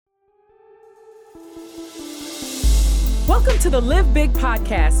Welcome to the Live Big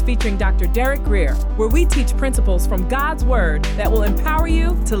podcast featuring Dr. Derek Grier, where we teach principles from God's Word that will empower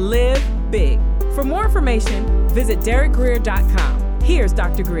you to live big. For more information, visit derekgrier.com. Here's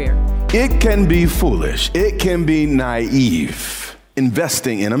Dr. Grier. It can be foolish, it can be naive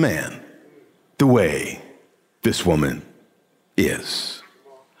investing in a man the way this woman is.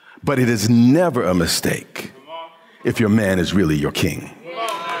 But it is never a mistake if your man is really your king.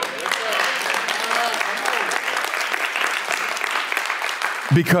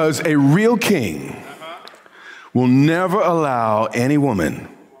 Because a real king will never allow any woman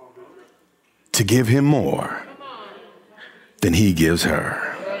to give him more than he gives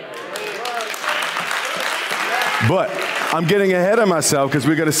her. But I'm getting ahead of myself because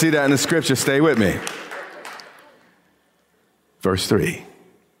we're going to see that in the scripture. Stay with me. Verse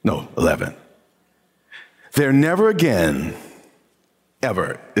 11. There never again,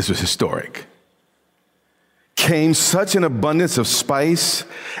 ever, this was historic, came such an abundance of spice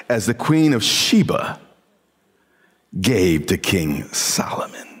as the Queen of Sheba gave to King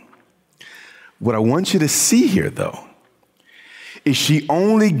Solomon. What I want you to see here, though, is she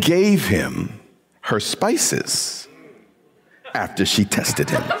only gave him her spices after she tested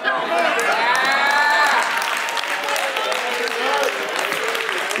him.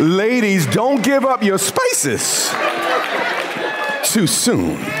 Ladies, don't give up your spices too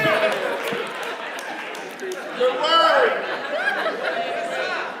soon.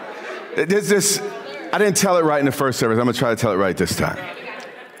 There's this, I didn't tell it right in the first service. I'm going to try to tell it right this time.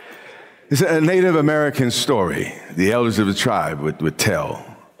 It's a Native American story. The elders of the tribe would tell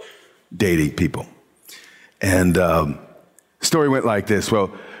dating people. And the story went like this.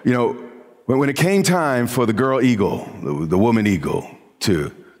 Well, you know, when it came time for the girl eagle, the woman eagle,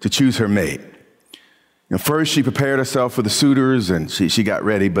 to choose her mate, you know, first she prepared herself for the suitors and she got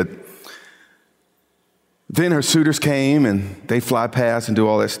ready, but then her suitors came and they fly past and do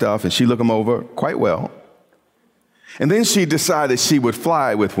all that stuff, and she looked them over quite well. And then she decided she would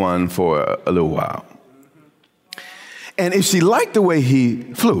fly with one for a little while. And if she liked the way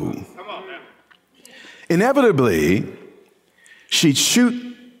he flew, inevitably, she'd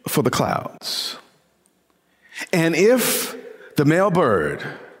shoot for the clouds. And if the male bird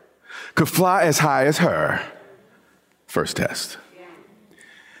could fly as high as her, first test.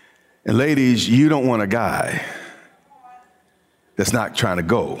 And ladies, you don't want a guy that's not trying to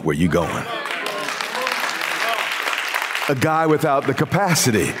go where you're going. A guy without the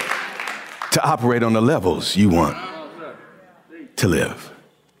capacity to operate on the levels you want to live.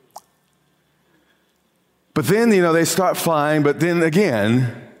 But then, you know, they start flying, but then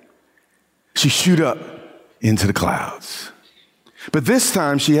again, she shoot up into the clouds. But this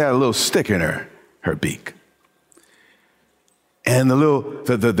time she had a little stick in her beak. And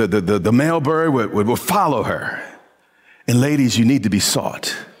the male bird would follow her. And ladies, you need to be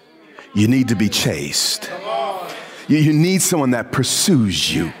sought. You need to be chased. You need someone that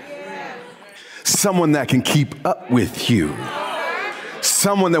pursues you. Someone that can keep up with you.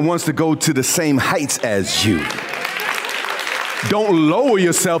 Someone that wants to go to the same heights as you. Don't lower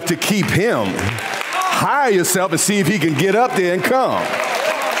yourself to keep him. Hire yourself and see if he can get up there and come.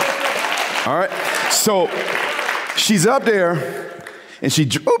 All right? So she's up there and she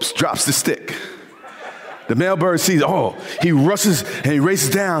drops the stick. The male bird sees, he rushes and he races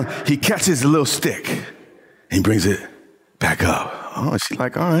down. He catches the little stick and he brings it back up. Oh, she's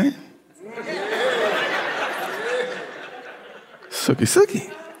like, all right.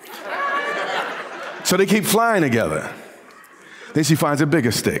 Sookie. So they keep flying together. Then she finds a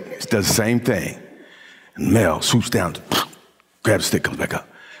bigger stick. She does the same thing. And the male swoops down, grabs the stick, comes back up.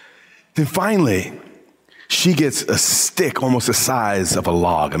 Then finally, she gets a stick almost the size of a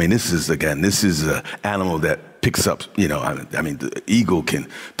log. I mean, this is an animal that picks up, the eagle can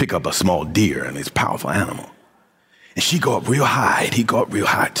pick up a small deer, and it's a powerful animal. And she go up real high, and he go up real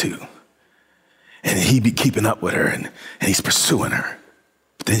high too. And he be keeping up with her, and he's pursuing her.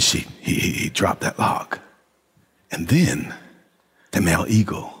 But then he dropped that log. And then the male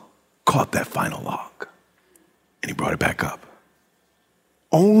eagle caught that final log, and he brought it back up.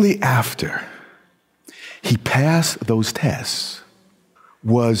 Only after he passed those tests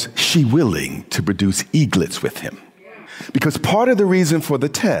was she willing to produce eaglets with him. Because part of the reason for the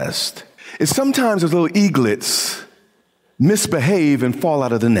test is sometimes those little eaglets misbehave and fall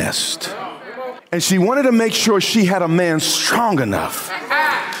out of the nest. And she wanted to make sure she had a man strong enough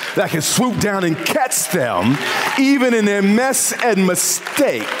that can swoop down and catch them, even in their mess and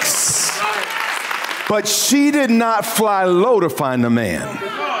mistakes. But she did not fly low to find a man.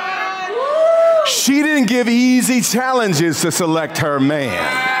 She didn't give easy challenges to select her man.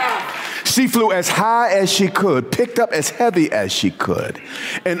 She flew as high as she could, picked up as heavy as she could.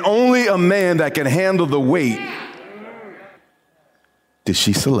 And only a man that can handle the weight did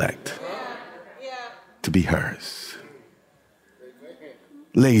she select to be hers.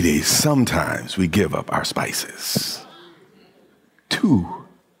 Ladies, sometimes we give up our spices too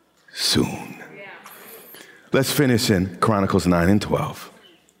soon. Let's finish in Chronicles 9 and 12.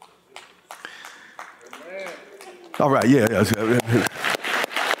 All right, yeah.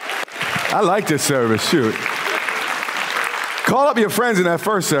 I like this service, shoot. Call up your friends in that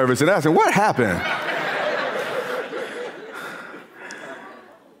first service and ask them, what happened?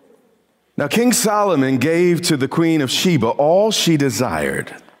 Now, King Solomon gave to the Queen of Sheba all she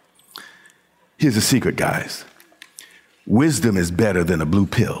desired. Here's the secret, guys. Wisdom is better than a blue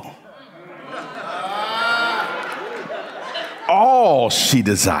pill. All she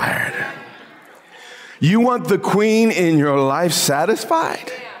desired. You want the queen in your life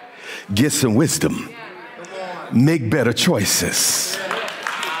satisfied? Get some wisdom. Make better choices.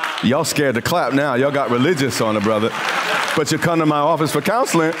 Y'all scared to clap now. Y'all got religious on it, brother. But you come to my office for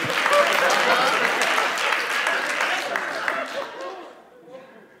counseling.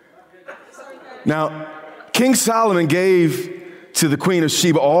 Now, King Solomon gave to the Queen of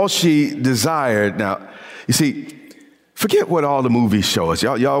Sheba all she desired. Now, you see, forget what all the movies show us.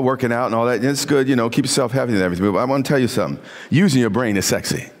 Y'all working out and all that. It's good, keep yourself happy and everything. But I want to tell you something. Using your brain is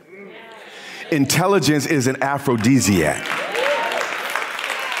sexy. Intelligence is an aphrodisiac.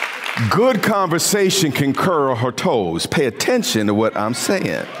 Good conversation can curl her toes. Pay attention to what I'm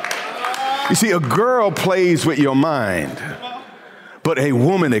saying. You see, a girl plays with your mind, but a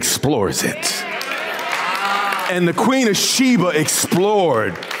woman explores it. And the Queen of Sheba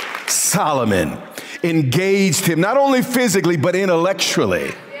explored Solomon, engaged him, not only physically, but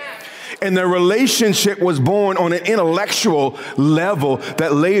intellectually. And their relationship was born on an intellectual level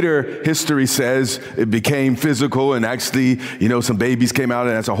that later history says it became physical, and actually, some babies came out,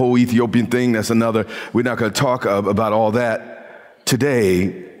 and that's a whole Ethiopian thing. That's another. We're not going to talk about all that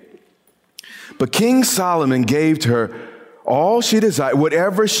today. But King Solomon gave to her all she desired,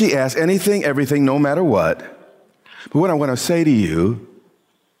 whatever she asked, anything, everything, no matter what. But what I want to say to you,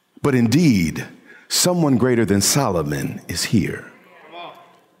 but indeed, someone greater than Solomon is here.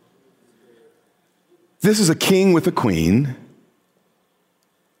 This is a king with a queen.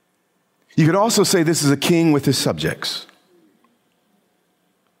 You could also say this is a king with his subjects.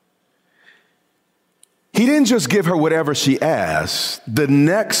 He didn't just give her whatever she asked. The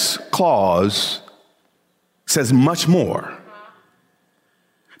next clause says much more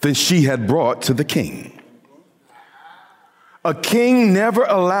than she had brought to the king. A king never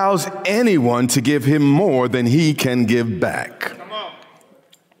allows anyone to give him more than he can give back.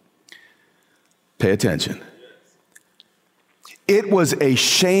 Pay attention. It was a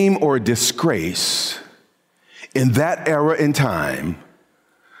shame or disgrace in that era and time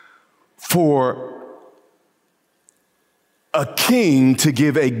for a king to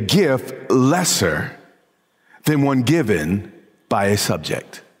give a gift lesser than one given by a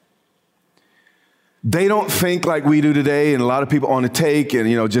subject. They don't think like we do today, and a lot of people on the take, and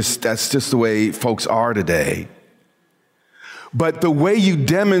that's just the way folks are today. But the way you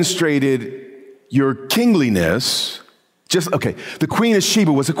demonstrated your kingliness, the Queen of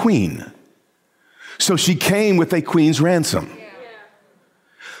Sheba was a queen. So she came with a queen's ransom.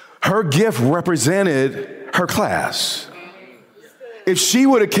 Her gift represented her class. If she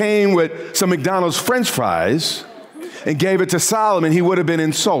would have came with some McDonald's French fries and gave it to Solomon, he would have been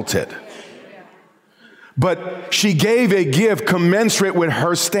insulted. But she gave a gift commensurate with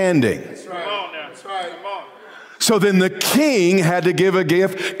her standing. That's right. That's right. So then the king had to give a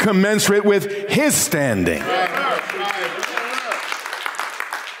gift commensurate with his standing.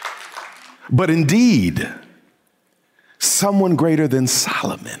 But indeed, someone greater than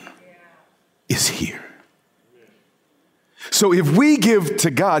Solomon is here. So if we give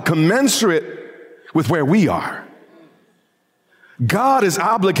to God commensurate with where we are, God is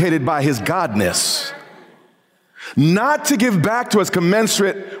obligated by his godness not to give back to us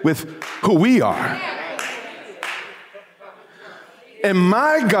commensurate with who we are. And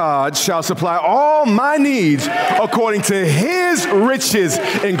my God shall supply all my needs according to his riches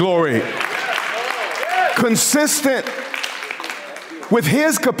in glory. Consistent with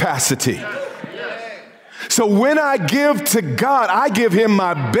his capacity. So when I give to God, I give him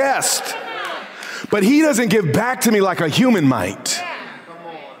my best. But he doesn't give back to me like a human might.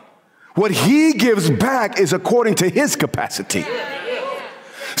 What he gives back is according to his capacity.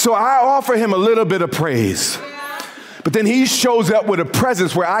 So I offer him a little bit of praise. But then he shows up with a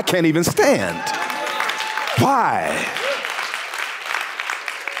presence where I can't even stand. Why?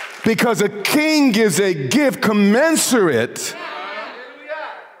 Because a king gives a gift commensurate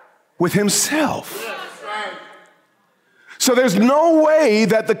with himself. So there's no way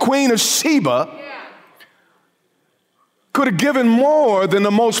that the Queen of Sheba could have given more than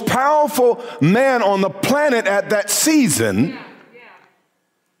the most powerful man on the planet at that season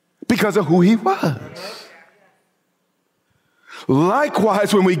because of who he was.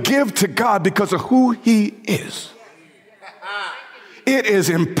 Likewise, when we give to God because of who he is, it is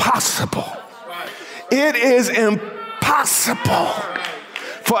impossible. It is impossible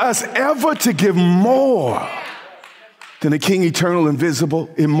for us ever to give more than the King, eternal, invisible,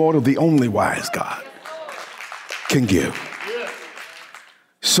 immortal, the only wise God can give.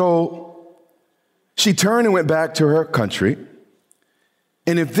 So she turned and went back to her country.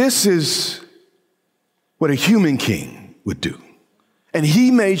 And if this is what a human king would do, and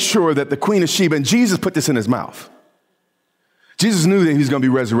he made sure that the Queen of Sheba, and Jesus put this in his mouth. Jesus knew that he was going to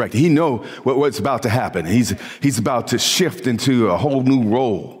be resurrected. He knew what's about to happen. He's about to shift into a whole new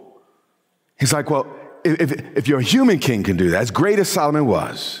role. He's like, well, if your human king can do that, as great as Solomon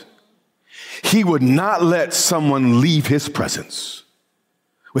was, he would not let someone leave his presence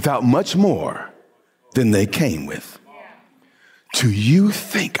without much more than they came with. Do you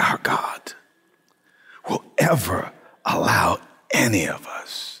think our God will ever allow any of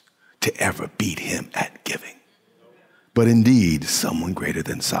us to ever beat him at giving? But indeed, someone greater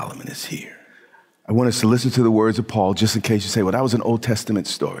than Solomon is here. I want us to listen to the words of Paul, just in case you say, well, that was an Old Testament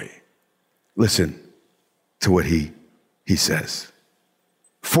story. Listen to what he says.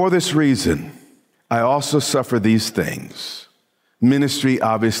 For this reason, I also suffer these things. Ministry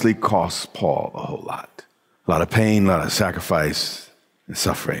obviously costs Paul a whole lot. A lot of pain, a lot of sacrifice and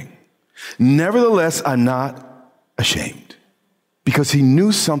suffering. Nevertheless, I'm not ashamed, because he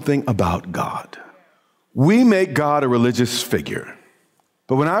knew something about God. We make God a religious figure.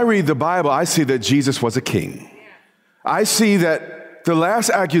 But when I read the Bible, I see that Jesus was a king. I see that the last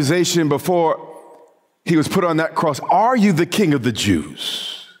accusation before he was put on that cross, are you the king of the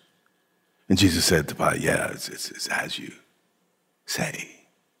Jews? And Jesus said to Pilate, yeah, it's as you say.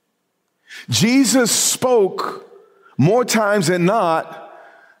 Jesus spoke more times than not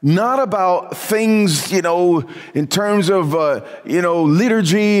about things, in terms of,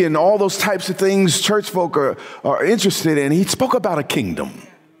 liturgy and all those types of things church folk are interested in. He spoke about a kingdom.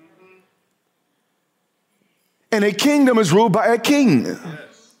 And a kingdom is ruled by a king.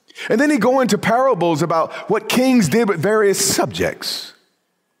 And then he go into parables about what kings did with various subjects.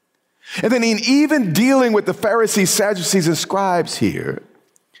 And then even dealing with the Pharisees, Sadducees, and scribes here,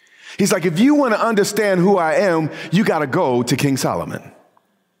 he's like, if you want to understand who I am, you got to go to King Solomon.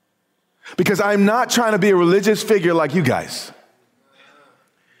 Because I'm not trying to be a religious figure like you guys.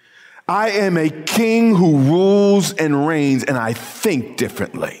 I am a king who rules and reigns, and I think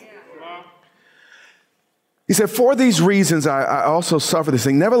differently. He said, for these reasons, I also suffer this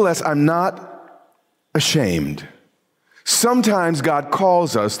thing. Nevertheless, I'm not ashamed. Sometimes God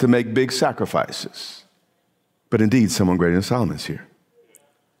calls us to make big sacrifices. But indeed, someone greater than Solomon is here.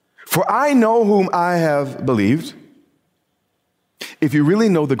 For I know whom I have believed. If you really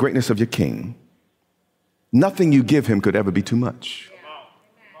know the greatness of your king, nothing you give him could ever be too much.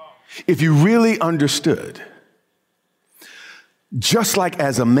 If you really understood, just like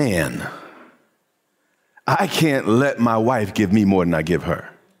as a man, I can't let my wife give me more than I give her.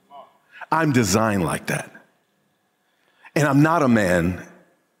 I'm designed like that. And I'm not a man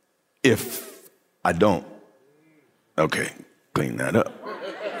if I don't. Okay, clean that up.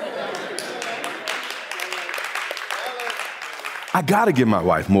 I got to give my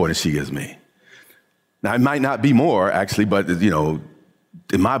wife more than she gives me. Now, it might not be more, actually, but, in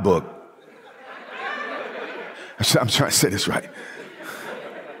my book, I'm trying to say this right.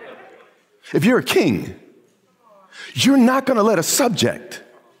 If you're a king, you're not going to let a subject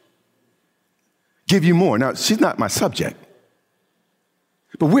give you more. Now, she's not my subject,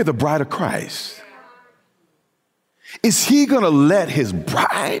 but we're the bride of Christ. Is he going to let his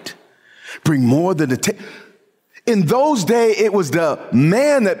bride bring more than the In those days, it was the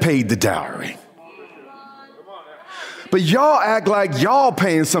man that paid the dowry. But y'all act like y'all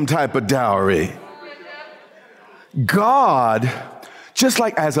paying some type of dowry. God, just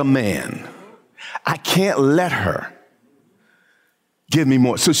like as a man, I can't let her give me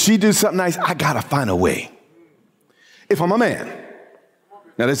more. So she do something nice, I gotta find a way. If I'm a man.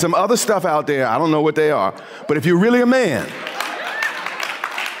 Now there's some other stuff out there, I don't know what they are, but if you're really a man,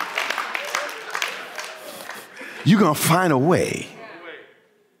 you're gonna find a way.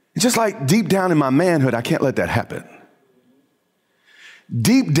 Just like deep down in my manhood, I can't let that happen.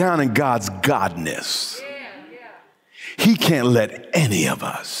 Deep down in God's godness, He can't let any of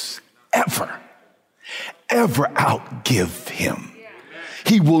us ever outgive him.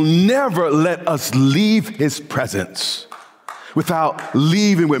 He will never let us leave his presence without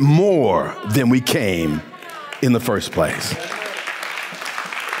leaving with more than we came in the first place.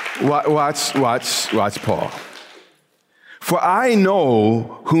 Watch Paul. For I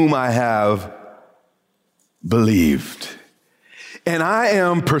know whom I have believed, and I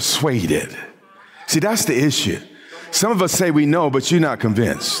am persuaded. See, that's the issue. Some of us say we know, but you're not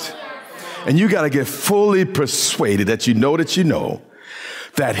convinced. And you got to get fully persuaded that you know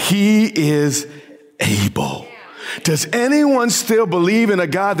that he is able. Does anyone still believe in a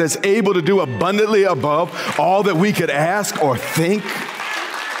God that's able to do abundantly above all that we could ask or think?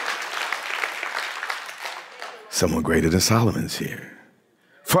 Someone greater than Solomon's here.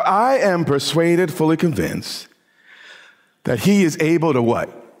 For I am persuaded, fully convinced, that he is able to what?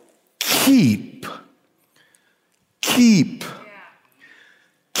 Keep.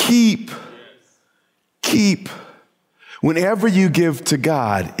 Whenever you give to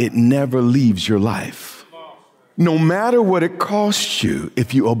God, it never leaves your life. No matter what it costs you,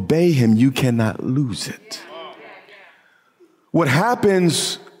 if you obey him, you cannot lose it. What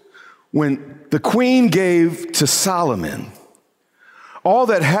happens when the queen gave to Solomon, all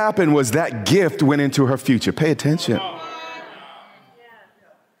that happened was that gift went into her future. Pay attention.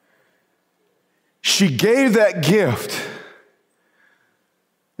 She gave that gift,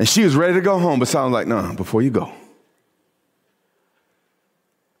 and she was ready to go home, but Solomon's like, no, before you go,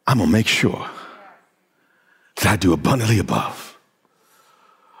 I'm going to make sure that I do abundantly above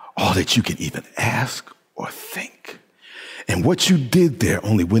all that you can even ask or think. And what you did there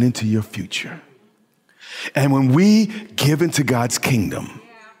only went into your future. And when we give into God's kingdom,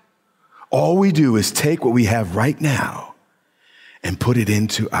 all we do is take what we have right now and put it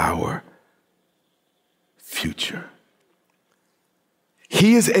into our future.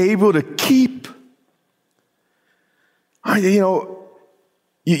 He is able to keep.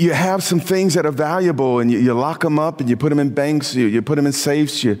 You have some things that are valuable and you lock them up and you put them in banks, you put them in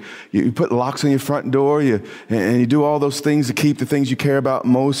safes, you put locks on your front door, and you do all those things to keep the things you care about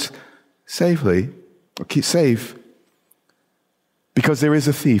most safely, or keep safe, because there is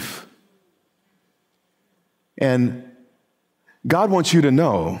a thief. And God wants you to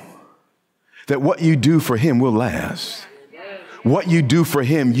know that what you do for him will last. What you do for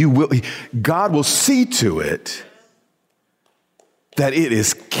him, God will see to it that it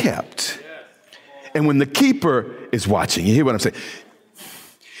is kept. And when the keeper is watching, you hear what I'm saying?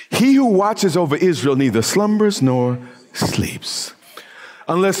 He who watches over Israel neither slumbers nor sleeps.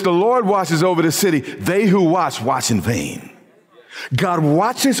 Unless the Lord watches over the city, they who watch in vain. God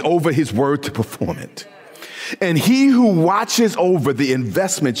watches over his word to perform it. And he who watches over the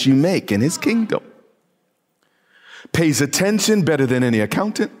investments you make in his kingdom pays attention better than any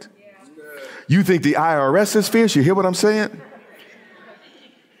accountant. You think the IRS is fierce? You hear what I'm saying?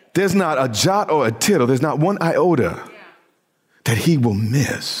 There's not a jot or a tittle. There's not one iota that he will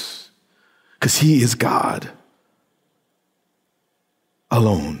miss, because he is God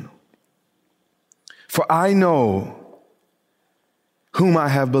alone. For I know whom I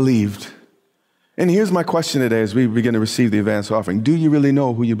have believed. And here's my question today as we begin to receive the advance offering. Do you really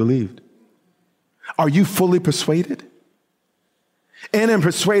know who you believed? Are you fully persuaded? And am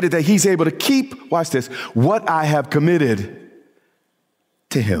persuaded that he's able to keep, watch this, what I have committed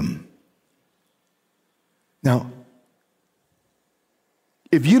to him. Now,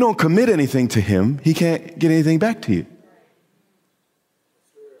 if you don't commit anything to him, he can't get anything back to you.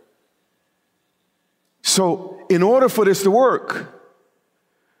 So in order for this to work,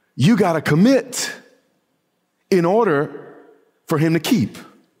 you got to commit in order for him to keep.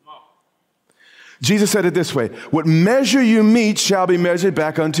 Jesus said it this way: what measure you meet shall be measured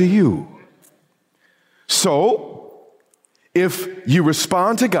back unto you. So, if you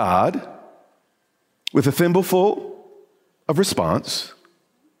respond to God with a thimbleful of response,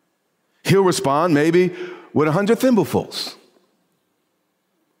 he'll respond maybe with 100 thimblefuls.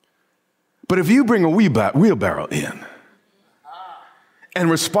 But if you bring a wheelbarrow in and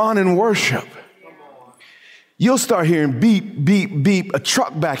respond in worship, you'll start hearing beep, beep, beep, a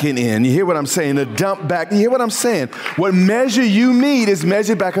truck backing in. You hear what I'm saying? A dump back. You hear what I'm saying? What measure you meet is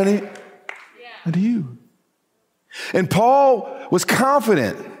measured back unto you. And Paul was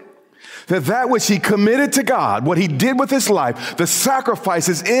confident that which he committed to God, what he did with his life, the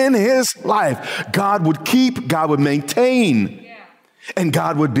sacrifices in his life, God would keep, God would maintain, and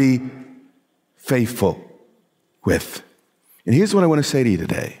God would be faithful with. And here's what I want to say to you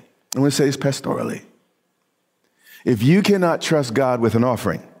today. I want to say this pastorally. If you cannot trust God with an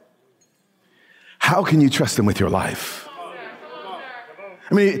offering, how can you trust him with your life?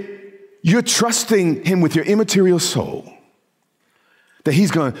 I mean, you're trusting him with your immaterial soul, that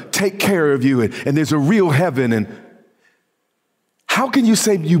he's going to take care of you and there's a real heaven. And how can you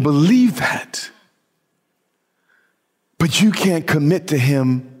say you believe that, but you can't commit to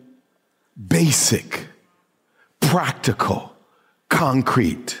him basic, practical,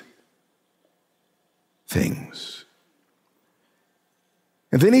 concrete things?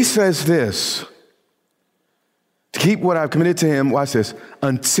 And then he says this, to keep what I've committed to him, watch this,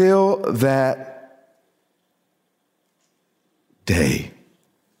 until that day.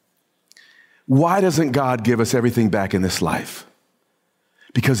 Why doesn't God give us everything back in this life?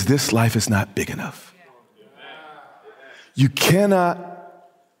 Because this life is not big enough. You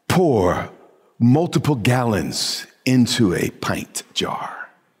cannot pour multiple gallons into a pint jar.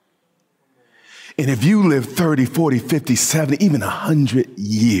 And if you live 30, 40, 50, 70, even 100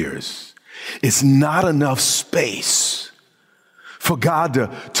 years, it's not enough space for God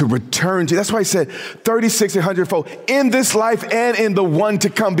to return to. That's why he said 30, 60, 100-fold in this life and in the one to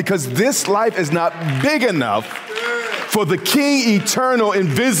come, because this life is not big enough for the King eternal,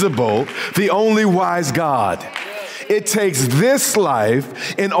 invisible, the only wise God. It takes this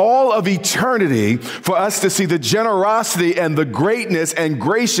life and all of eternity for us to see the generosity and the greatness and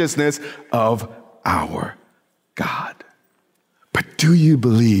graciousness of our God. But do you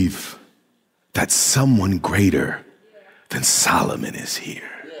believe that someone greater than Solomon is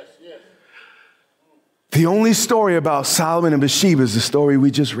here? The only story about Solomon and Bathsheba is the story we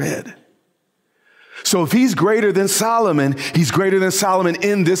just read. So if he's greater than Solomon, he's greater than Solomon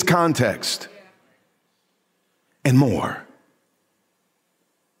in this context and more.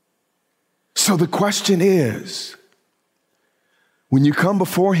 So the question is, when you come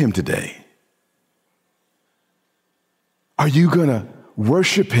before him today, are you going to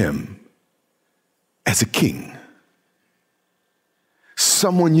worship him as a king?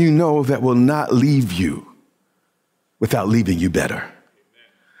 Someone you know that will not leave you without leaving you better.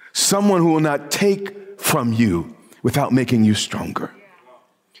 Someone who will not take from you without making you stronger.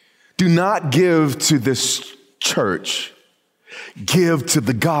 Do not give to this church. Give to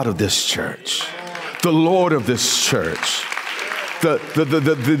the God of this church, the Lord of this church,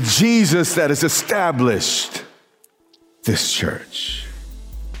 the Jesus that has established this church.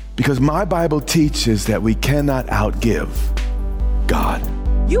 Because my Bible teaches that we cannot outgive God.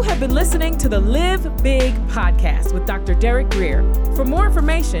 You have been listening to the Live Big podcast with Dr. Derek Grier. For more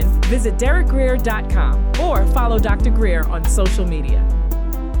information, visit derekgrier.com or follow Dr. Grier on social media.